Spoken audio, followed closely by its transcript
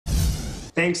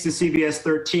Thanks to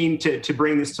CBS13 to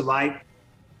bring this to light.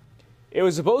 It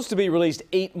was supposed to be released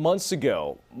 8 months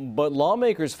ago, but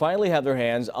lawmakers finally have their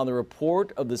hands on the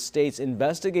report of the state's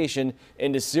investigation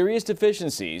into serious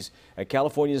deficiencies at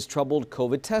California's troubled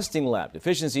COVID testing lab.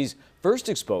 Deficiencies first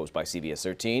exposed by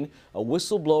CBS13, a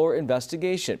whistleblower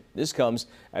investigation. This comes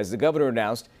as the governor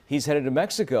announced he's headed to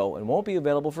Mexico and won't be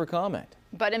available for comment.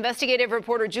 But investigative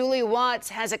reporter Julie Watts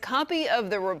has a copy of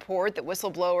the report that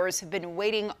whistleblowers have been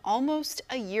waiting almost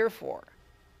a year for.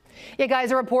 Yeah, guys,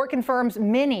 the report confirms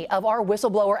many of our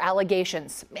whistleblower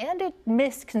allegations, and it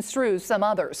misconstrues some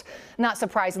others. Not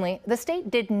surprisingly, the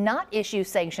state did not issue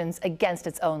sanctions against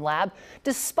its own lab,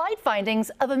 despite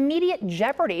findings of immediate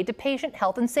jeopardy to patient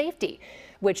health and safety,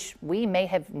 which we may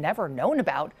have never known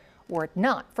about were it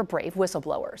not for brave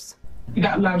whistleblowers.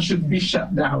 That lab should be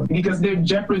shut down because they're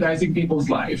jeopardizing people's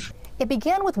life. It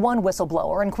began with one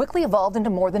whistleblower and quickly evolved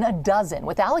into more than a dozen,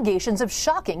 with allegations of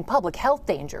shocking public health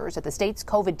dangers at the state's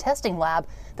COVID testing lab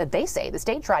that they say the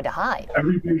state tried to hide.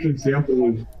 Every patient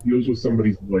sample deals with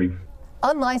somebody's life.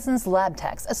 Unlicensed lab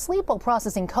techs asleep while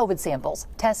processing COVID samples,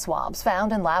 test swabs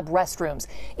found in lab restrooms,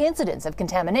 incidents of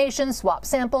contamination, swap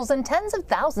samples, and tens of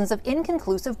thousands of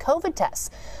inconclusive COVID tests.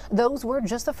 Those were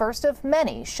just the first of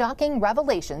many shocking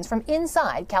revelations from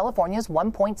inside California's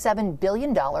 $1.7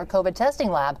 billion COVID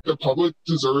testing lab. The public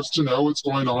deserves to know what's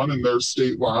going on in their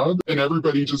state lab, and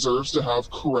everybody deserves to have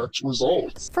correct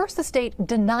results. First, the state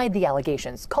denied the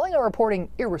allegations, calling our reporting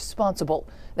irresponsible,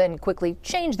 then quickly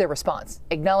changed their response,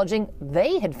 acknowledging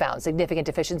they had found significant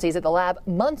deficiencies at the lab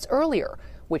months earlier,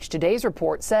 which today's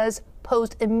report says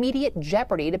posed immediate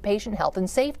jeopardy to patient health and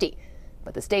safety.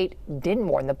 But the state didn't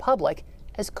warn the public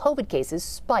as COVID cases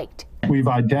spiked. We've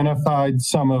identified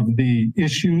some of the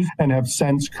issues and have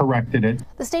since corrected it.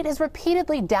 The state has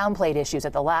repeatedly downplayed issues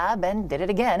at the lab and did it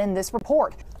again in this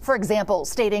report. For example,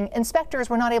 stating inspectors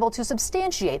were not able to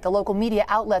substantiate the local media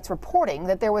outlets reporting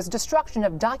that there was destruction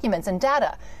of documents and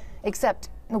data. Except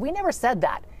we never said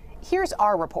that. Here's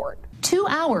our report. 2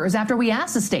 hours after we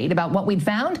asked the state about what we'd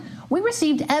found, we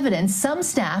received evidence some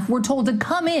staff were told to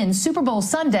come in Super Bowl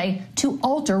Sunday to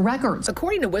alter records.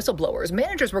 According to whistleblowers,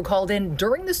 managers were called in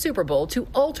during the Super Bowl to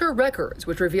alter records,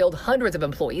 which revealed hundreds of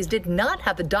employees did not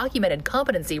have the documented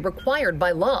competency required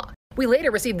by law. We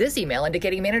later received this email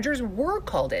indicating managers were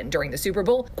called in during the Super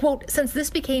Bowl, quote, since this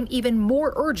became even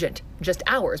more urgent just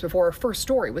hours before our first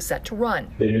story was set to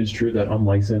run. It is true that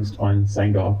unlicensed,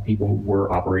 unsigned off people were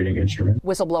operating instruments.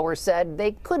 Whistleblowers said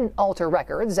they couldn't alter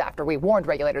records after we warned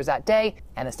regulators that day,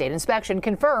 and the state inspection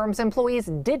confirms employees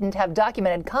didn't have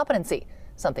documented competency,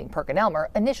 something PerkinElmer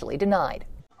initially denied.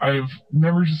 I've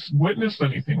never witnessed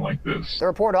anything like this. The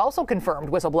report also confirmed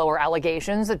whistleblower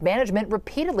allegations that management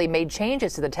repeatedly made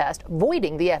changes to the test,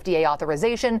 voiding the FDA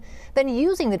authorization, then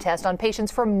using the test on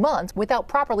patients for months without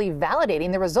properly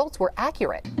validating the results were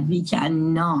accurate. We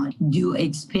cannot do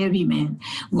experiment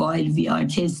while we are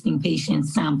testing patient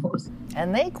samples.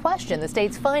 And they question the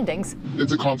state's findings.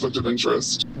 It's a conflict of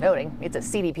interest. Noting it's a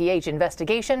CDPH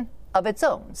investigation of its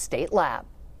own state lab.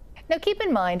 Now, keep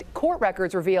in mind, court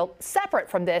records reveal, separate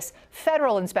from this,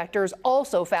 federal inspectors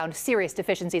also found serious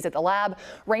deficiencies at the lab,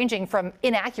 ranging from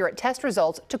inaccurate test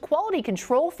results to quality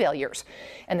control failures.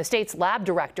 And the state's lab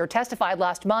director testified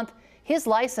last month his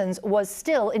license was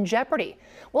still in jeopardy.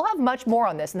 We'll have much more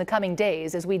on this in the coming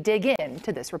days as we dig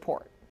into this report.